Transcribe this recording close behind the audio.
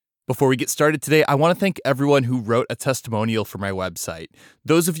Before we get started today, I want to thank everyone who wrote a testimonial for my website.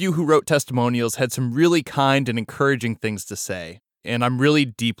 Those of you who wrote testimonials had some really kind and encouraging things to say, and I'm really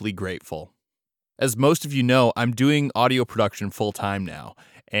deeply grateful. As most of you know, I'm doing audio production full-time now,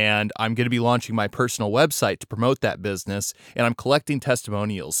 and I'm going to be launching my personal website to promote that business, and I'm collecting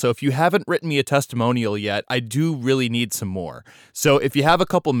testimonials. So if you haven't written me a testimonial yet, I do really need some more. So if you have a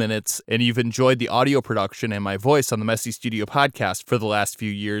couple minutes and you've enjoyed the audio production and my voice on the Messy Studio Podcast for the last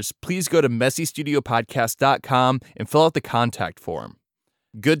few years, please go to messystudiopodcast.com and fill out the contact form.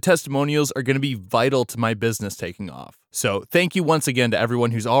 Good testimonials are going to be vital to my business taking off. So thank you once again to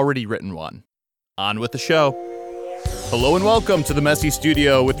everyone who's already written one. On with the show. Hello and welcome to the Messy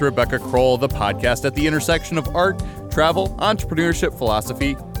Studio with Rebecca Kroll, the podcast at the intersection of art, travel, entrepreneurship,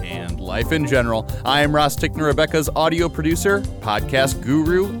 philosophy, and life in general. I am Ross Tickner, Rebecca's audio producer, podcast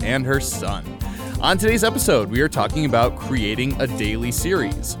guru, and her son. On today's episode, we are talking about creating a daily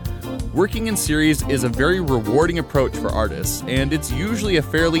series. Working in series is a very rewarding approach for artists, and it's usually a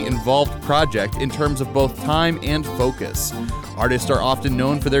fairly involved project in terms of both time and focus. Artists are often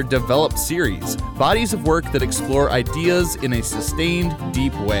known for their developed series, bodies of work that explore ideas in a sustained,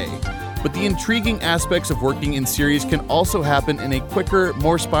 deep way. But the intriguing aspects of working in series can also happen in a quicker,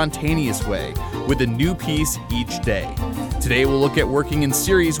 more spontaneous way, with a new piece each day. Today we'll look at working in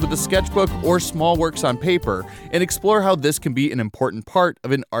series with a sketchbook or small works on paper and explore how this can be an important part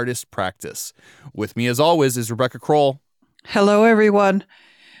of an artist's practice. With me as always is Rebecca Kroll. Hello everyone.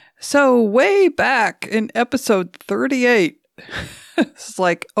 So way back in episode 38, it's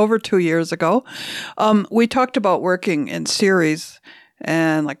like over 2 years ago, we talked about working in series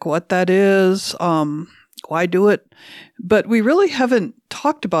and like what that is, why do it, but we really haven't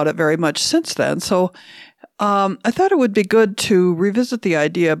talked about it very much since then. So I thought it would be good to revisit the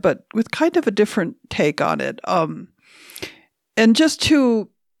idea, but with kind of a different take on it. And just to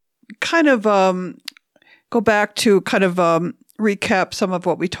kind of go back to kind of recap some of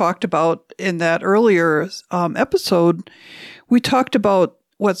what we talked about in that earlier episode, we talked about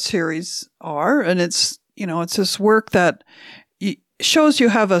what series are, and it's this work that shows you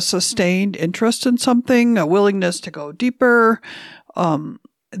have a sustained interest in something, a willingness to go deeper.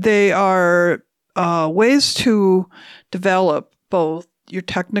 They are ways to develop both your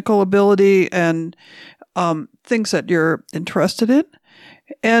technical ability and things that you're interested in.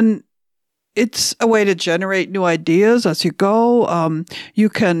 And it's a way to generate new ideas as you go. You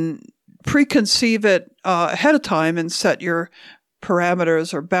can preconceive it ahead of time and set your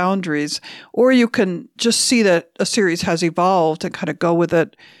parameters or boundaries, or you can just see that a series has evolved and kind of go with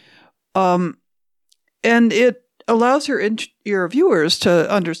it. And it allows your viewers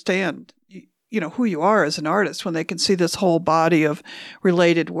to understand who you are as an artist when they can see this whole body of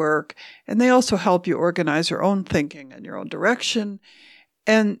related work. And they also help you organize your own thinking and your own direction.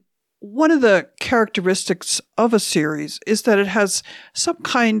 And one of the characteristics of a series is that it has some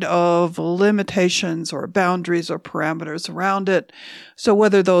kind of limitations or boundaries or parameters around it. So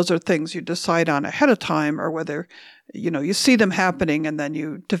whether those are things you decide on ahead of time or whether, you see them happening and then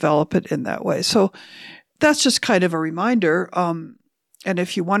you develop it in that way. So that's just kind of a reminder. And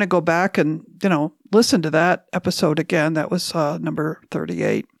if you want to go back and, listen to that episode again, that was number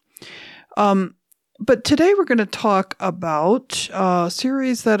 38. But today we're going to talk about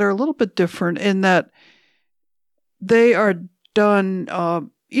series that are a little bit different in that they are done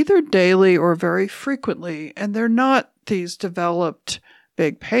either daily or very frequently, and they're not these developed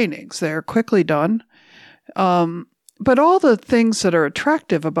big paintings. They're quickly done. But all the things that are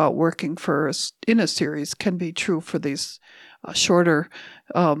attractive about working in a series can be true for these shorter,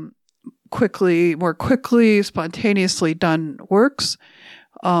 more quickly, spontaneously done works.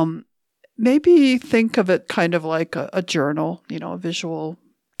 Maybe think of it kind of like a journal, a visual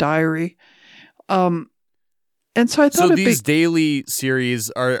diary. And so I thought so these daily series,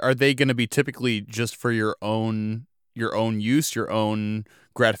 are they going to be typically just for your own use, your own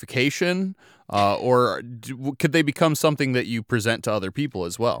gratification? Or could they become something that you present to other people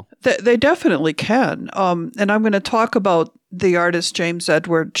as well? They definitely can. And I'm going to talk about the artist James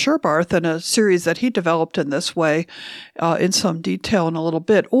Edward Sherbarth and a series that he developed in this way in some detail in a little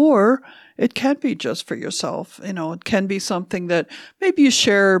bit. Or it can be just for yourself. It can be something that maybe you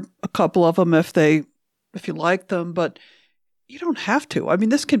share a couple of them if you like them, but you don't have to. I mean,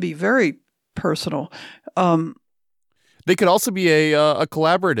 this can be very personal. They could also be a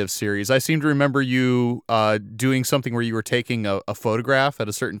collaborative series. I seem to remember you doing something where you were taking a photograph at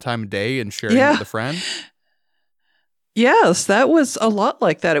a certain time of day and sharing it with a friend. Yes, that was a lot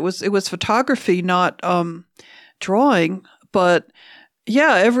like that. It was photography, not drawing, but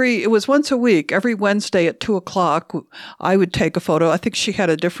Yeah, it was once a week. Every Wednesday at 2:00, I would take a photo. I think she had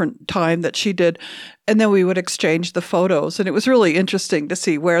a different time that she did. And then we would exchange the photos. And it was really interesting to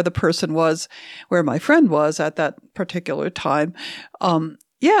see where the person was, where my friend was at that particular time.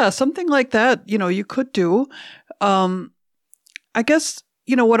 Yeah, something like that, you could do. I guess,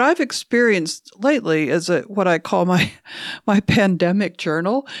 what I've experienced lately is what I call my pandemic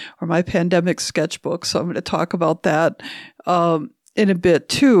journal or my pandemic sketchbook. So I'm going to talk about that. In a bit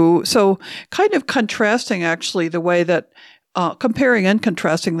too. So kind of contrasting actually the way that, comparing and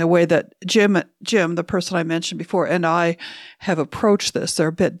contrasting the way that Jim, the person I mentioned before, and I have approached this. They're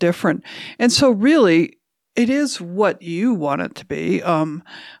a bit different. And so really it is what you want it to be.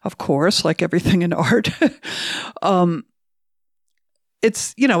 Of course, like everything in art.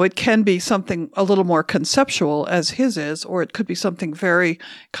 It's, it can be something a little more conceptual as his is, or it could be something very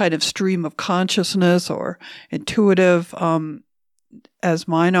kind of stream of consciousness or intuitive, as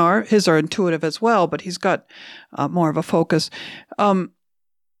mine are. His are intuitive as well, but he's got more of a focus.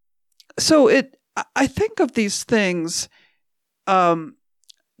 So I think of these things,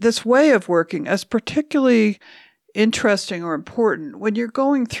 this way of working as particularly interesting or important when you're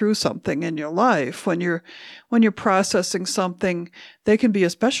going through something in your life, when you're processing something. They can be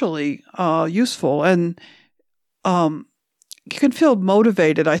especially useful, and you can feel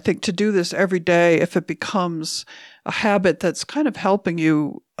motivated, I think, to do this every day if it becomes a habit that's kind of helping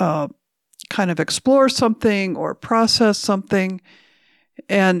you kind of explore something or process something.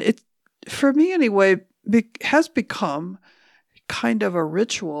 And it, for me anyway, has become kind of a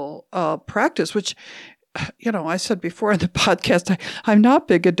ritual practice, which, I said before in the podcast, I'm not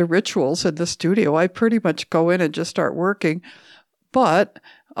big into rituals in the studio. I pretty much go in and just start working. But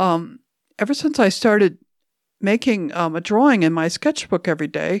ever since I started making a drawing in my sketchbook every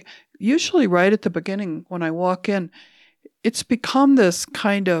day, usually right at the beginning when I walk in, it's become this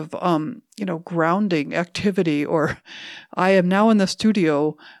kind of, grounding activity, or I am now in the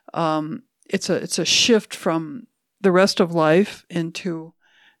studio. It's a shift from the rest of life into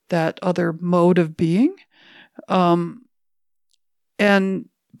that other mode of being. But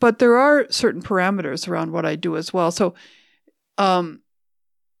there are certain parameters around what I do as well. So, I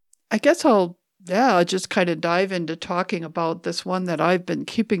guess I'll just kind of dive into talking about this one that I've been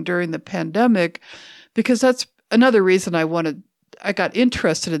keeping during the pandemic, because that's another reason I got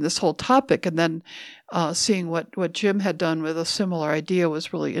interested in this whole topic. And then seeing what Jim had done with a similar idea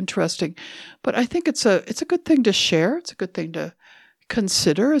was really interesting. But I think it's a good thing to share. It's a good thing to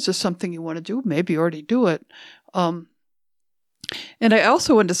consider. Is this something you want to do? Maybe you already do it. And I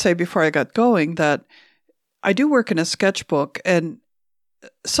also wanted to say before I got going that I do work in a sketchbook, and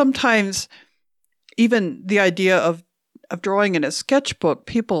sometimes even the idea of drawing in a sketchbook,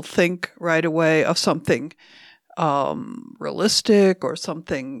 people think right away of something realistic or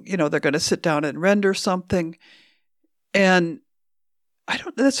something, they're going to sit down and render something. And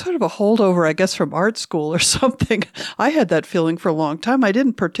that's sort of a holdover, I guess, from art school or something. I had that feeling for a long time. I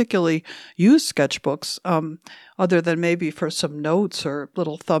didn't particularly use sketchbooks, other than maybe for some notes or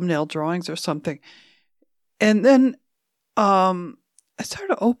little thumbnail drawings or something. And then, I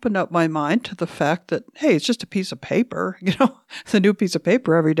started to open up my mind to the fact that, hey, it's just a piece of paper, it's a new piece of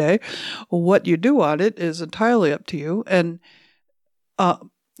paper every day. What you do on it is entirely up to you. And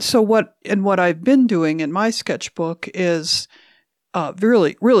so what I've been doing in my sketchbook is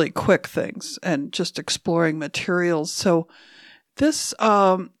really, really quick things and just exploring materials. So this,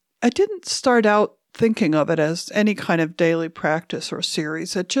 I didn't start out thinking of it as any kind of daily practice or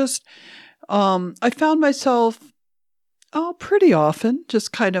series. It just, I found myself pretty often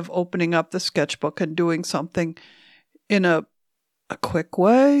just kind of opening up the sketchbook and doing something in a quick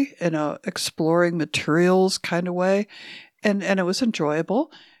way, in a exploring materials kind of way. And it was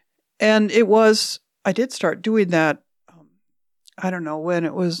enjoyable. And I did start doing that, I don't know when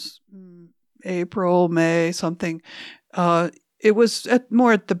it was, April, May, something. It was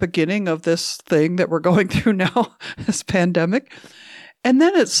more at the beginning of this thing that we're going through now, this pandemic. And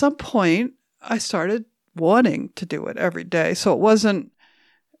then at some point, I started wanting to do it every day. So it wasn't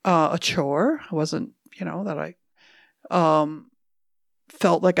a chore. It wasn't, that I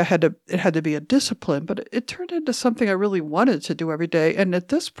felt like it had to be a discipline, but it turned into something I really wanted to do every day. And at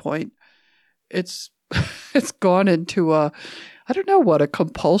this point, it's gone into I don't know what, a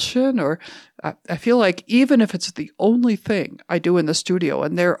compulsion, or I feel like even if it's the only thing I do in the studio,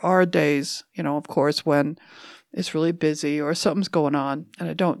 and there are days, of course, when it's really busy or something's going on and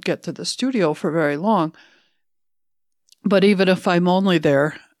I don't get to the studio for very long. But even if I'm only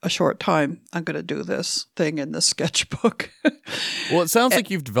there a short time, I'm going to do this thing in the sketchbook. Well, it sounds like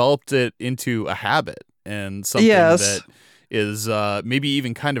you've developed it into a habit and something yes. that is maybe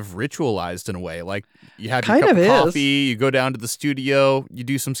even kind of ritualized in a way. Like you have your Kind cup of of is. coffee, you go down to the studio, you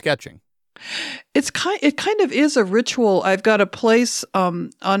do some sketching. It kind of is a ritual. I've got a place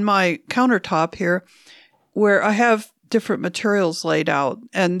on my countertop here where I have different materials laid out,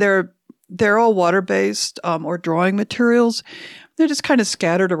 and they're all water-based or drawing materials. They're just kind of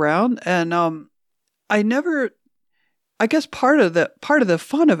scattered around, and I guess part of the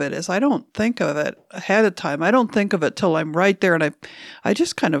fun of it is I don't think of it ahead of time. I don't think of it till I'm right there, and I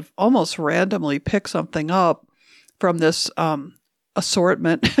just kind of almost randomly pick something up from this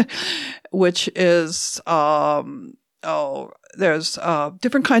assortment, which is there's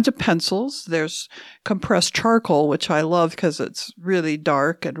different kinds of pencils. There's compressed charcoal, which I love because it's really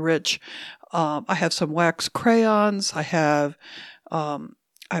dark and rich. I have some wax crayons. I have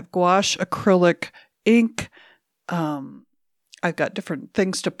gouache, acrylic, ink. I've got different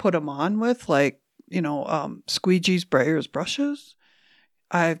things to put them on with, like, squeegees, sprayers, brushes.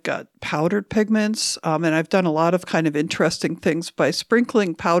 I've got powdered pigments, and I've done a lot of kind of interesting things by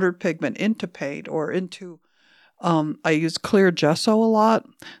sprinkling powdered pigment into paint or into, I use clear gesso a lot.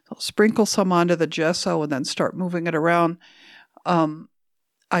 I'll sprinkle some onto the gesso and then start moving it around.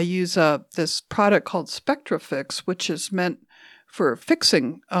 I use this product called SpectraFix, which is meant for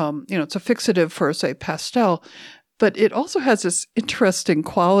fixing, it's a fixative for, say, pastel, but it also has this interesting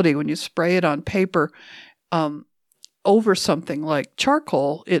quality when you spray it on paper over something like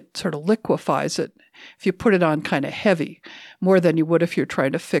charcoal. It sort of liquefies it if you put it on kind of heavy, more than you would if you're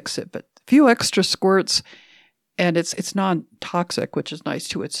trying to fix it. But a few extra squirts, and it's non-toxic, which is nice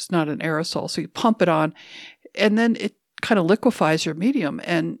too. It's not an aerosol, so you pump it on, and then it kind of liquefies your medium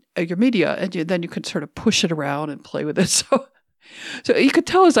and your media, and then you can sort of push it around and play with it. So you could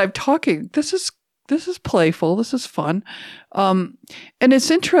tell as I'm talking, this is playful, this is fun, and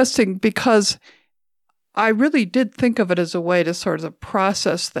it's interesting because I really did think of it as a way to sort of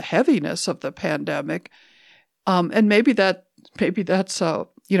process the heaviness of the pandemic, and maybe that's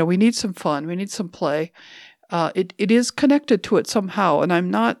we need some fun, we need some play. It is connected to it somehow, and I'm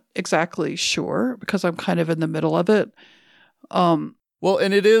not exactly sure because I'm kind of in the middle of it. Well,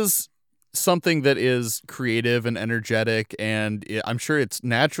 and it is something that is creative and energetic, and I'm sure it's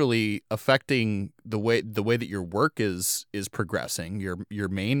naturally affecting the way that your work is progressing, your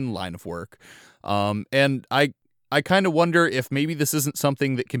main line of work. And I kind of wonder if maybe this isn't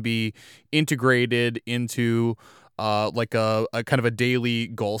something that can be integrated into like a kind of a daily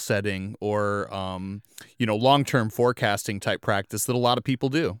goal setting or long-term forecasting type practice that a lot of people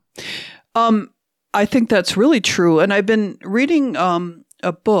do. I think that's really true, and I've been reading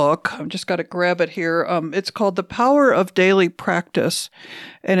a book. I've just got to grab it here. It's called The Power of Daily Practice,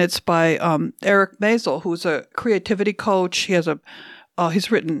 and it's by Eric Maisel, who's a creativity coach.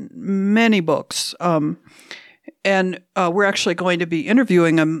 He's written many books, and we're actually going to be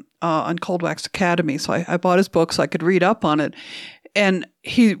interviewing him on Cold Wax Academy. So I bought his book so I could read up on it, and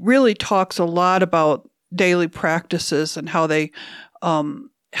he really talks a lot about daily practices and how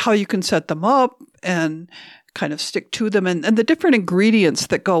you can set them up and kind of stick to them, and the different ingredients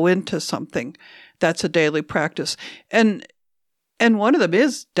that go into something that's a daily practice. And one of them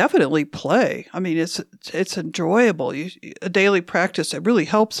is definitely play. I mean, it's enjoyable. A daily practice, it really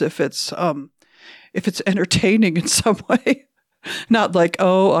helps if it's entertaining in some way. Not like,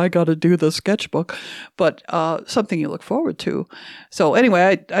 oh, I got to do the sketchbook, but something you look forward to. So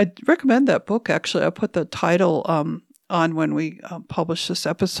anyway, I recommend that book, actually. I put the title on when we publish this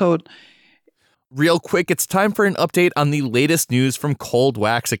episode. Real quick, it's time for an update on the latest news from Cold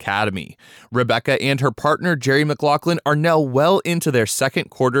Wax Academy. Rebecca and her partner, Jerry McLaughlin, are now well into their second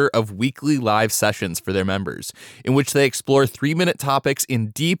quarter of weekly live sessions for their members, in which they explore 3-minute topics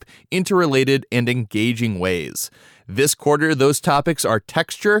in deep, interrelated, and engaging ways. This quarter, those topics are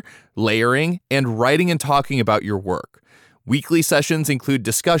texture, layering, and writing and talking about your work. Weekly sessions include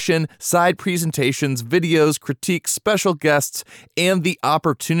discussion, side presentations, videos, critiques, special guests, and the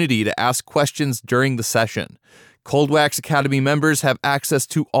opportunity to ask questions during the session. Cold Wax Academy members have access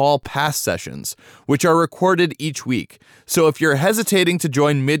to all past sessions, which are recorded each week. So if you're hesitating to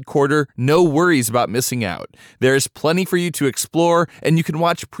join mid-quarter, no worries about missing out. There's plenty for you to explore, and you can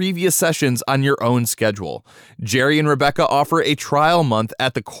watch previous sessions on your own schedule. Jerry and Rebecca offer a trial month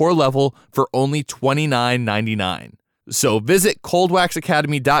at the core level for only $29.99. So visit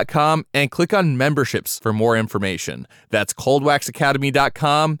coldwaxacademy.com and click on memberships for more information. That's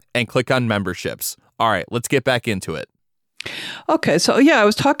coldwaxacademy.com and click on memberships. All right, let's get back into it. Okay, so I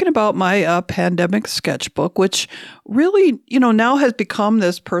was talking about my pandemic sketchbook, which really, now has become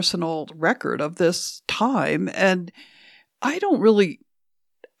this personal record of this time. And I don't really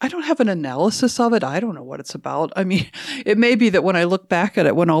I don't have an analysis of it. I don't know what it's about. I mean, it may be that when I look back at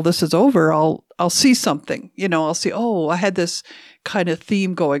it, when all this is over, I'll see something, I'll see, oh, I had this kind of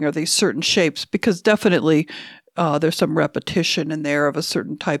theme going, or these certain shapes, because definitely there's some repetition in there of a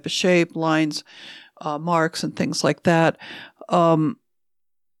certain type of shape, lines, marks, and things like that. And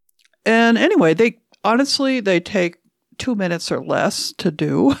anyway, they take 2 minutes or less to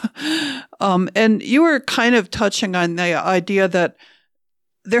do. And you were kind of touching on the idea that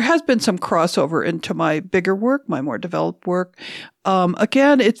there has been some crossover into my bigger work, my more developed work.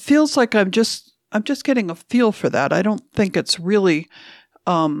 Again, it feels like I'm just getting a feel for that. I don't think it's really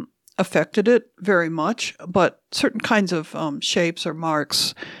affected it very much, but certain kinds of shapes or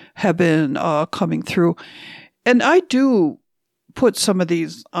marks have been coming through. And I do put some of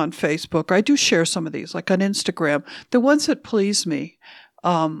these on Facebook. I do share some of these, like on Instagram. The ones that please me,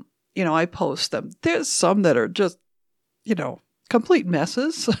 I post them. There's some that are just, complete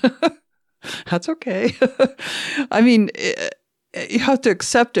messes. That's okay. I mean, you have to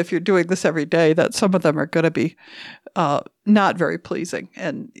accept, if you're doing this every day, that some of them are going to be not very pleasing.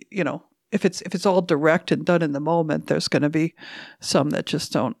 And, if it's all direct and done in the moment, there's going to be some that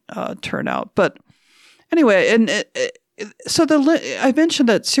just don't turn out. But anyway, so I mentioned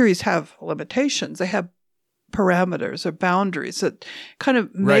that series have limitations. They have parameters or boundaries that kind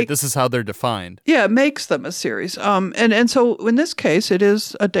of make... Right, this is how they're defined. Yeah, it makes them a series. And so in this case, it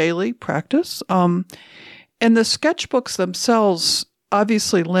is a daily practice. And the sketchbooks themselves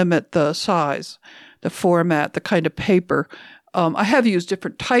obviously limit the size, the format, the kind of paper. I have used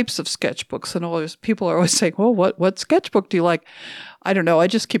different types of sketchbooks, and people are always saying, well, what sketchbook do you like? I don't know. I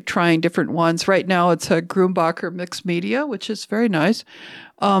just keep trying different ones. Right now, it's a Grumbacher Mixed Media, which is very nice.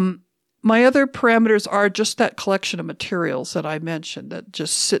 My other parameters are just that collection of materials that I mentioned that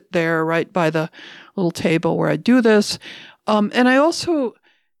just sit there right by the little table where I do this. And I also,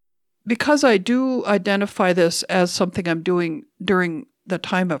 because I do identify this as something I'm doing during the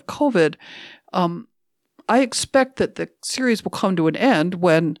time of COVID, I expect that the series will come to an end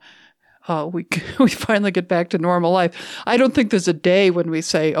when we finally get back to normal life. I don't think there's a day when we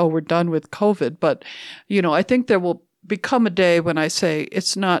say, oh, we're done with COVID. But, I think there will become a day when I say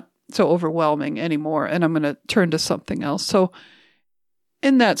it's not so overwhelming anymore, and I'm going to turn to something else. So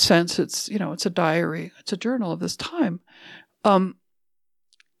in that sense, it's a diary, it's a journal of this time. And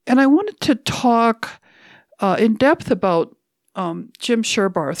I wanted to talk in depth about Jim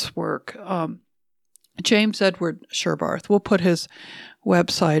Sherbarth's work. James Edward Sherbarth. We'll put his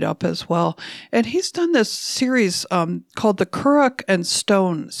website up as well. And he's done this series called the Curragh and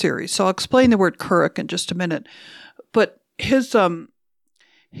Stone series. So I'll explain the word Curragh in just a minute. But his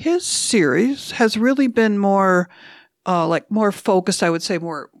series has really been more focused, I would say,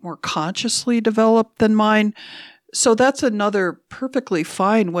 more consciously developed than mine. So that's another perfectly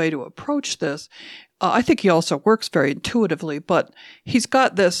fine way to approach this. I think he also works very intuitively, but he's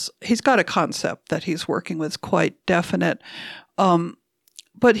got a concept that he's working with quite definite.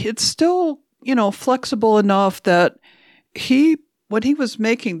 But it's still, flexible enough that when he was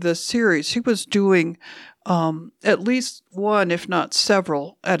making this series, he was doing at least one, if not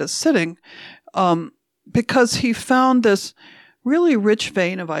several, at a sitting, because he found this really rich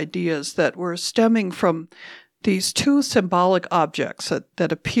vein of ideas that were stemming from these two symbolic objects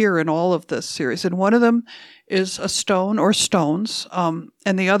that appear in all of this series. And one of them is a stone or stones, and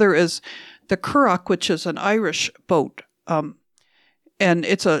the other is the curragh, which is an Irish boat. And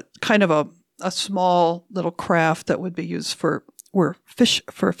it's a kind of a small little craft that would be used for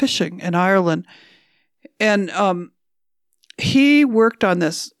fishing in Ireland. And he worked on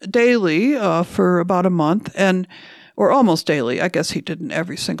this daily for about a month, or almost daily. I guess he didn't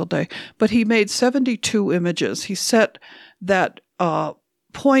every single day. But he made 72 images. He set that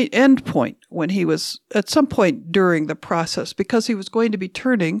end point when he was at some point during the process, because he was going to be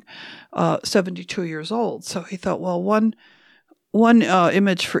turning 72 years old. So he thought, well, one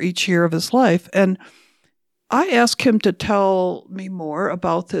image for each year of his life. And I asked him to tell me more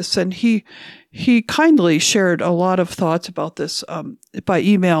about this, and he kindly shared a lot of thoughts about this by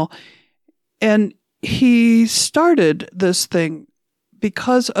email. And he started this thing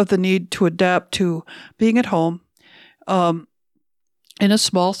because of the need to adapt to being at home in a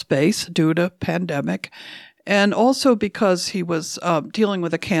small space due to pandemic, and also because he was dealing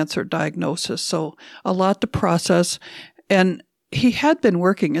with a cancer diagnosis, so a lot to process. And he had been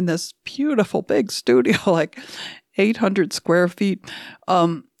working in this beautiful big studio, like 800 square feet,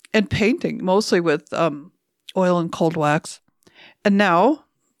 and painting mostly with oil and cold wax. And now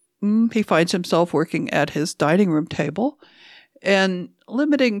he finds himself working at his dining room table and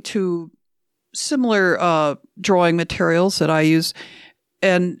limiting to similar drawing materials that I use.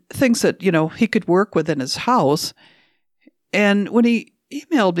 and things that, he could work with in his house. And when he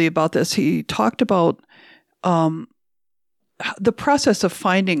emailed me about this, he talked about the process of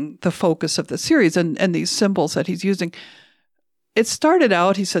finding the focus of the series and these symbols that he's using. It started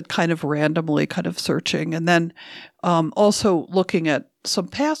out, he said, kind of randomly, kind of searching, and then also looking at some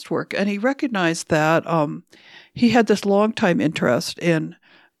past work. And he recognized that he had this long-time interest in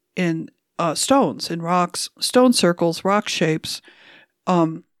stones, in rocks, stone circles, rock shapes,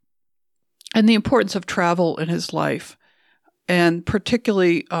 and the importance of travel in his life, and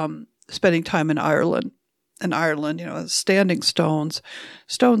particularly spending time in Ireland. In Ireland, standing stones,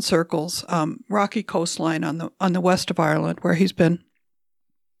 stone circles, rocky coastline on the west of Ireland where he's been.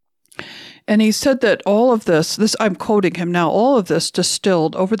 And he said that all of this, I'm quoting him now, all of this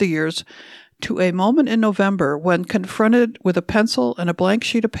distilled over the years to a moment in November when, confronted with a pencil and a blank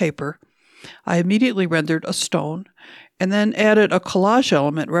sheet of paper, I immediately rendered a stone and then added a collage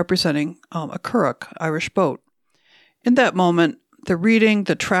element representing a curragh, Irish boat. In that moment, the reading,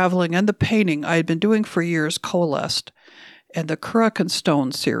 the traveling, and the painting I had been doing for years coalesced, and the Curragh and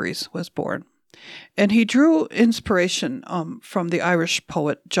Stone series was born. And he drew inspiration from the Irish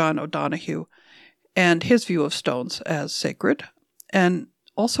poet John O'Donoghue and his view of stones as sacred, and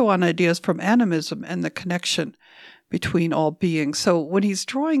also on ideas from animism and the connection between all beings. So when he's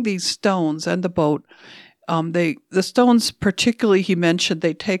drawing these stones and the boat, the stones particularly, he mentioned,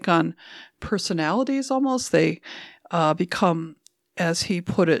 they take on personalities almost. They become, as he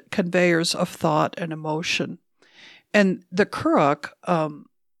put it, conveyors of thought and emotion. And the curragh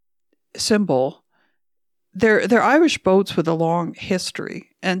symbol, they're Irish boats with a long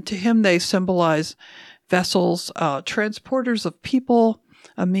history, and to him they symbolize vessels, transporters of people,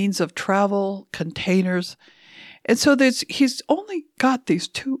 a means of travel, containers. And so he's only got these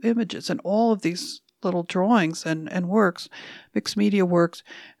two images and all of these little drawings and works, mixed media works,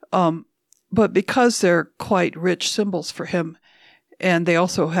 but because they're quite rich symbols for him, and they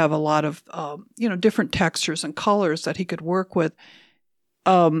also have a lot of, different textures and colors that he could work with,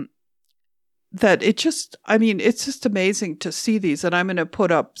 that it's just amazing to see these. And I'm going to put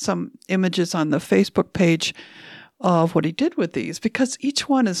up some images on the Facebook page of what he did with these, because each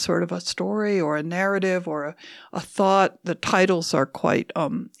one is sort of a story or a narrative or a thought. The titles are quite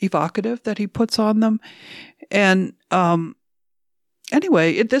evocative that he puts on them. And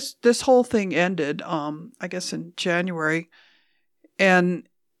anyway, this whole thing ended, I guess, in January. And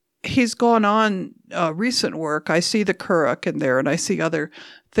he's gone on recent work. I see the curragh in there, and I see other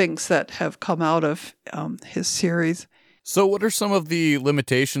things that have come out of his series. So what are some of the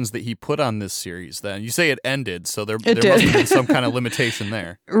limitations that he put on this series then? You say it ended, so there must have been some kind of limitation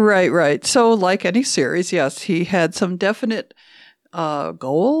there. Right. So like any series, yes, he had some definite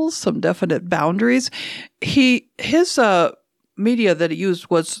goals, some definite boundaries. His media that he used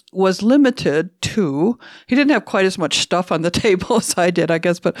was limited to, he didn't have quite as much stuff on the table as I did, I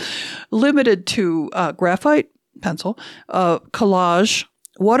guess, but limited to graphite pencil, collage,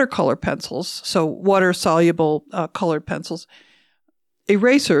 watercolor pencils, so water-soluble colored pencils,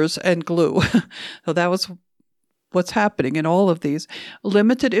 erasers, and glue. So that was what's happening in all of these.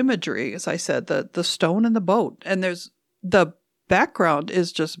 Limited imagery, as I said, the stone and the boat. And the background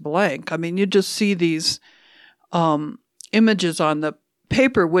is just blank. I mean, you just see these images on the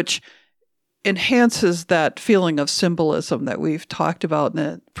paper, which enhances that feeling of symbolism that we've talked about in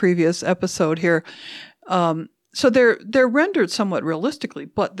the previous episode here. So they're rendered somewhat realistically,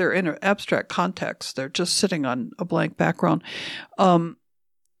 but they're in an abstract context. They're just sitting on a blank background.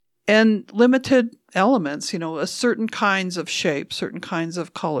 And limited elements, certain kinds of shapes, certain kinds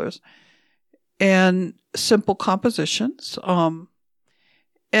of colors, and simple compositions.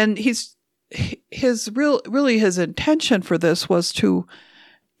 And his intention for this was to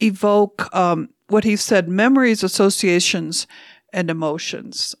evoke what he said, memories, associations, and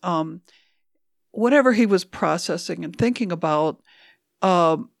emotions. Whatever he was processing and thinking about,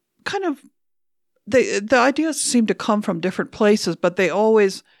 the ideas seem to come from different places, but they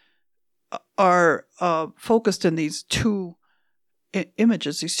always are focused in these two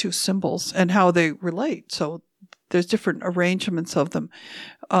images, these two symbols, and how they relate. So there's different arrangements of them.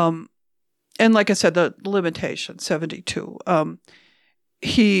 And like I said, the limitation, 72.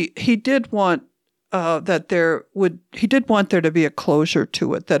 He did want he did want there to be a closure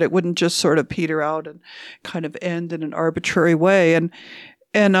to it, that it wouldn't just sort of peter out and kind of end in an arbitrary way. And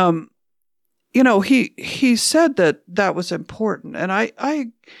he said that was important, and I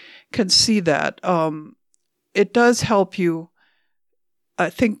can see that. It does help you, I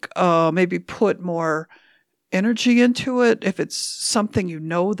think, maybe put more energy into it if it's something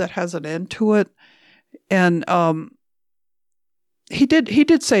that has an end to it. And he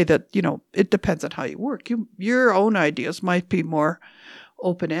did say that, it depends on how you work. Your own ideas might be more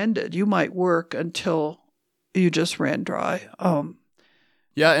open-ended. You might work until you just ran dry.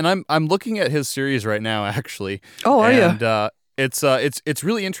 Yeah, and I'm looking at his series right now, actually. Oh, are you? And it's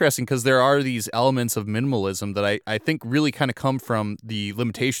really interesting because there are these elements of minimalism that I think really kind of come from the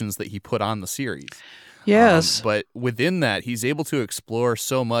limitations that he put on the series. Yes. But within that, he's able to explore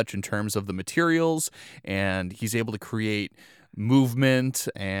so much in terms of the materials, and he's able to create movement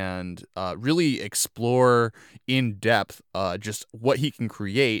and really explore in depth just what he can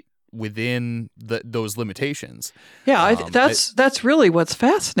create within those limitations. Yeah, that's really what's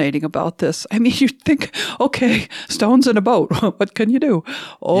fascinating about this. I mean, you think, okay, stones in a boat. What can you do?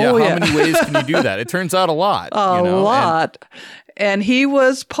 Oh, yeah. How many ways can you do that? It turns out a lot. A lot. And he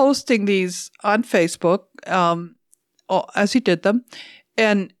was posting these on Facebook as he did them.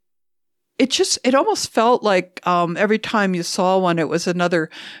 And it almost felt like every time you saw one, it was another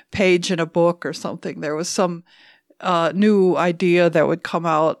page in a book or something. There was some new idea that would come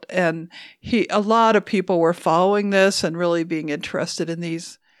out, and a lot of people were following this and really being interested in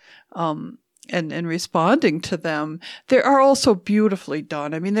these, and responding to them. They are also beautifully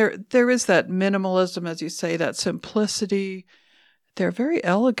done. I mean, there is that minimalism, as you say, that simplicity. They're very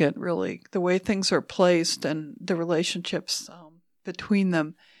elegant, really, the way things are placed and the relationships between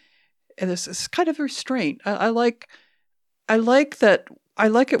them. And this is kind of restraint. I like that. I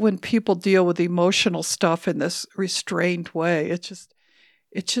like it when people deal with emotional stuff in this restrained way. It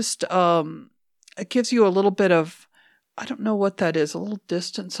gives you a little bit of, I don't know what that is, a little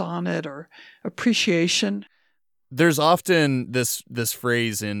distance on it or appreciation. There's often this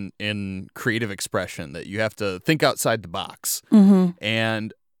phrase in creative expression that you have to think outside the box. Mm-hmm.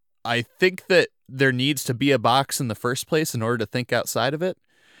 And I think that there needs to be a box in the first place in order to think outside of it.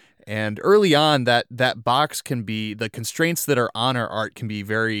 And early on, that box can be, the constraints that are on our art can be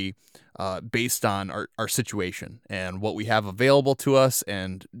very based on our situation and what we have available to us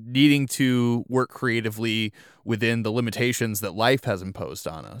and needing to work creatively within the limitations that life has imposed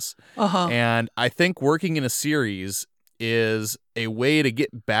on us. Uh-huh. And I think working in a series is a way to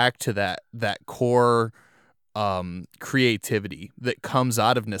get back to that core creativity that comes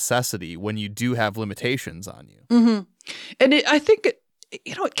out of necessity when you do have limitations on you. Mm-hmm. And I think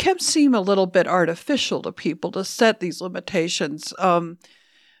it can seem a little bit artificial to people to set these limitations,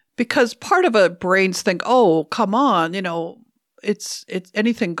 because part of a brains think, oh, come on, it's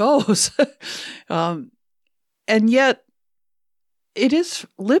anything goes. And yet it is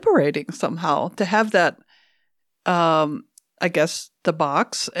liberating somehow to have that, I guess, the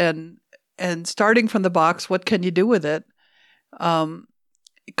box and starting from the box, what can you do with it?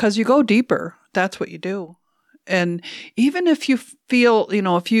 Because you go deeper. That's what you do. And even if you feel,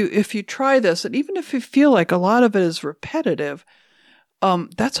 if you try this, and even if you feel like a lot of it is repetitive,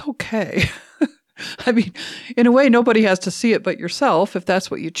 that's okay. I mean, in a way, nobody has to see it but yourself if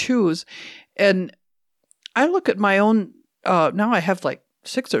that's what you choose. And I look at my own, now I have like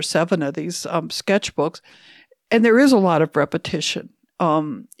 6 or 7 of these sketchbooks, and there is a lot of repetition.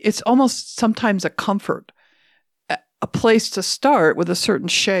 It's almost sometimes a comfort, a place to start with a certain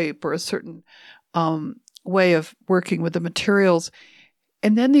shape or a certain way of working with the materials.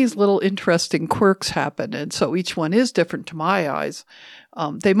 And then these little interesting quirks happen. And so each one is different to my eyes.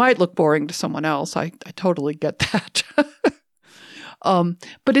 They might look boring to someone else. I totally get that.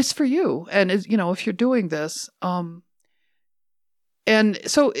 But it's for you. And, if you're doing this, and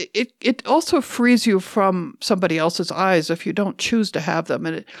so it also frees you from somebody else's eyes if you don't choose to have them.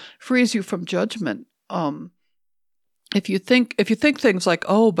 And it frees you from judgment. If you think things like,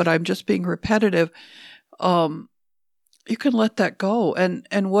 oh, but I'm just being repetitive, you can let that go.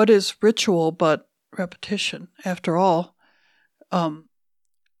 And what is ritual but repetition, after all?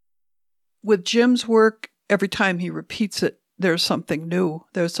 With Jim's work, every time he repeats it, there's something new.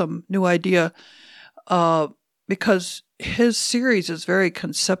 There's some new idea, because his series is very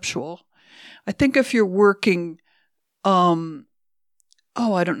conceptual. I think if you're working, I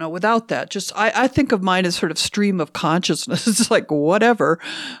don't know, without that, just I think of mine as sort of stream of consciousness. It's like whatever.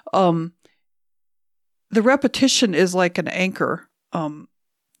 The repetition is like an anchor,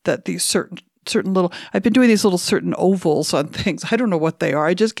 that these certain little, I've been doing these little certain ovals on things. I don't know what they are.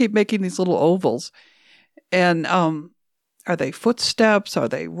 I just keep making these little ovals. And are they footsteps? Are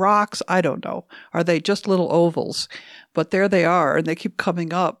they rocks? I don't know. Are they just little ovals? But there they are, and they keep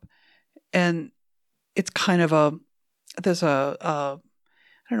coming up. And it's kind of there's I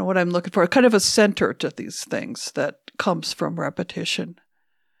don't know what I'm looking for, kind of a center to these things that comes from repetition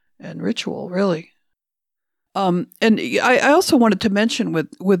and ritual, really. And I also wanted to mention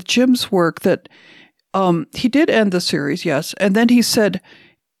with Jim's work that He did end the series, yes. And then he said,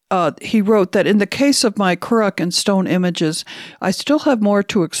 he wrote that in the case of my Kuruk and stone images, I still have more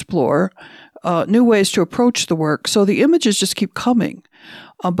to explore, new ways to approach the work. So the images just keep coming.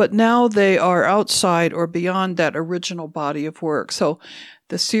 But now they are outside or beyond that original body of work. So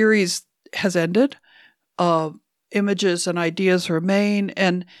the series has ended. Images and ideas remain.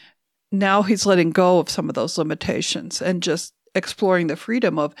 And now he's letting go of some of those limitations and just exploring the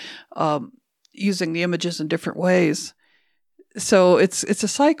freedom of using the images in different ways. So it's a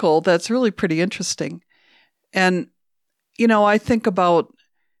cycle that's really pretty interesting. And, I think about,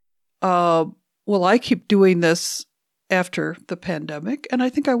 will I keep doing this after the pandemic? And I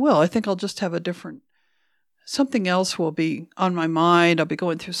think I will. I think I'll just have something else will be on my mind. I'll be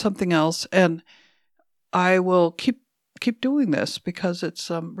going through something else, and I will keep doing this because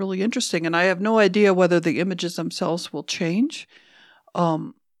it's really interesting. And I have no idea whether the images themselves will change.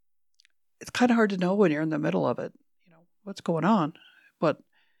 It's kind of hard to know when you're in the middle of it, what's going on. But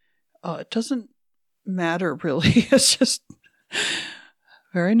it doesn't matter, really. It's just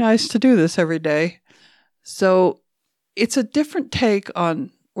very nice to do this every day. So it's a different take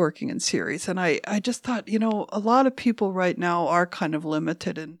on working in series. And I just thought, a lot of people right now are kind of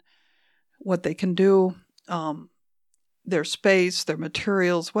limited in what they can do, their space, their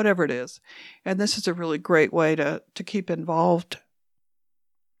materials, whatever it is. And this is a really great way to keep involved.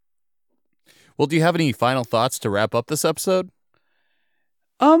 Well, do you have any final thoughts to wrap up this episode?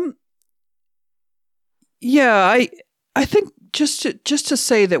 Yeah, I think just to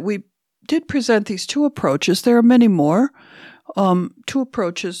say that we did present these two approaches. There are many more, two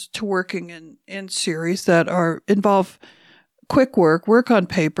approaches to working in series that involve quick work on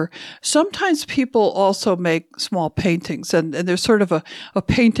paper. Sometimes people also make small paintings, and there's sort of a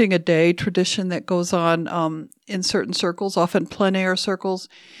painting a day tradition that goes on in certain circles, often plein air circles.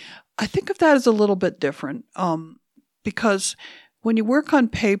 I think of that as a little bit different because when you work on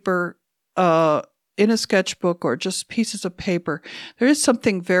paper in a sketchbook or just pieces of paper, there is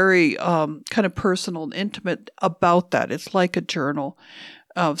something very kind of personal and intimate about that. It's like a journal.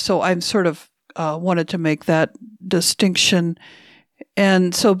 So I'm sort of wanted to make that distinction.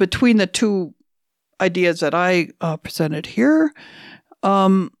 And so between the two ideas that I presented here,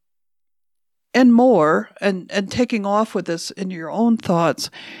 and more, and taking off with this in your own thoughts,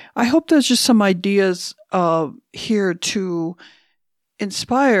 I hope there's just some ideas here to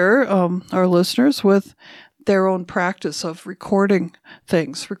inspire our listeners with their own practice of recording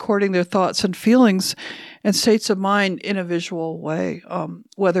things, recording their thoughts and feelings and states of mind in a visual way,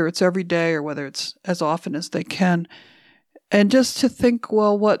 whether it's every day or whether it's as often as they can. And just to think,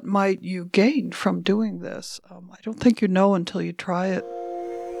 well, what might you gain from doing this? I don't think you know until you try it.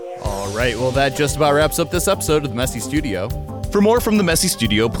 All right, well, that just about wraps up this episode of The Messy Studio. For more from The Messy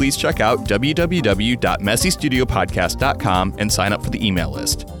Studio, please check out www.messystudiopodcast.com and sign up for the email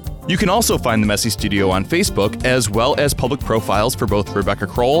list. You can also find The Messy Studio on Facebook, as well as public profiles for both Rebecca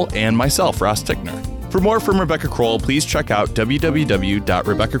Kroll and myself, Ross Tickner. For more from Rebecca Kroll, please check out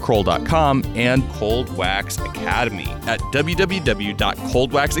www.rebeccakroll.com and Cold Wax Academy at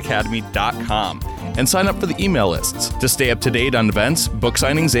www.coldwaxacademy.com. And sign up for the email lists to stay up to date on events, book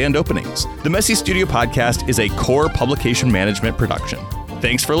signings, and openings. The Messy Studio Podcast is a core publication management production.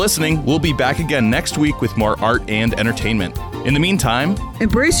 Thanks for listening. We'll be back again next week with more art and entertainment. In the meantime,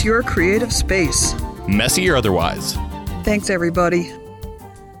 embrace your creative space, messy or otherwise. Thanks, everybody.